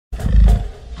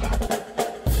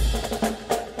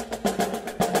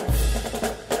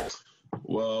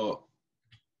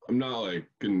not like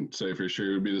couldn't say for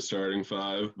sure it would be the starting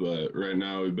five, but right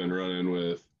now we've been running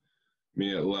with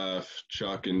me at left,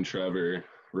 Chuck and Trevor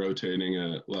rotating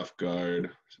at left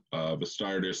guard,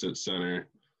 Bastardis at center,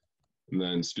 and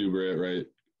then Stuber at right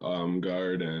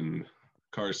guard, and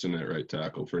Carson at right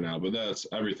tackle for now. But that's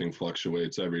everything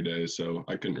fluctuates every day, so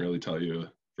I couldn't really tell you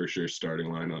a for sure starting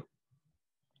lineup.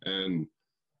 And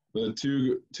the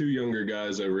two younger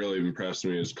guys that really impressed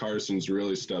me is Carson's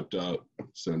really stepped up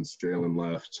since Jalen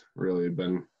left. Really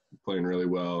been playing really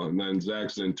well. And then Zach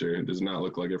Zinter does not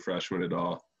look like a freshman at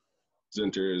all.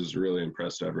 Zinter has really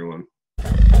impressed everyone.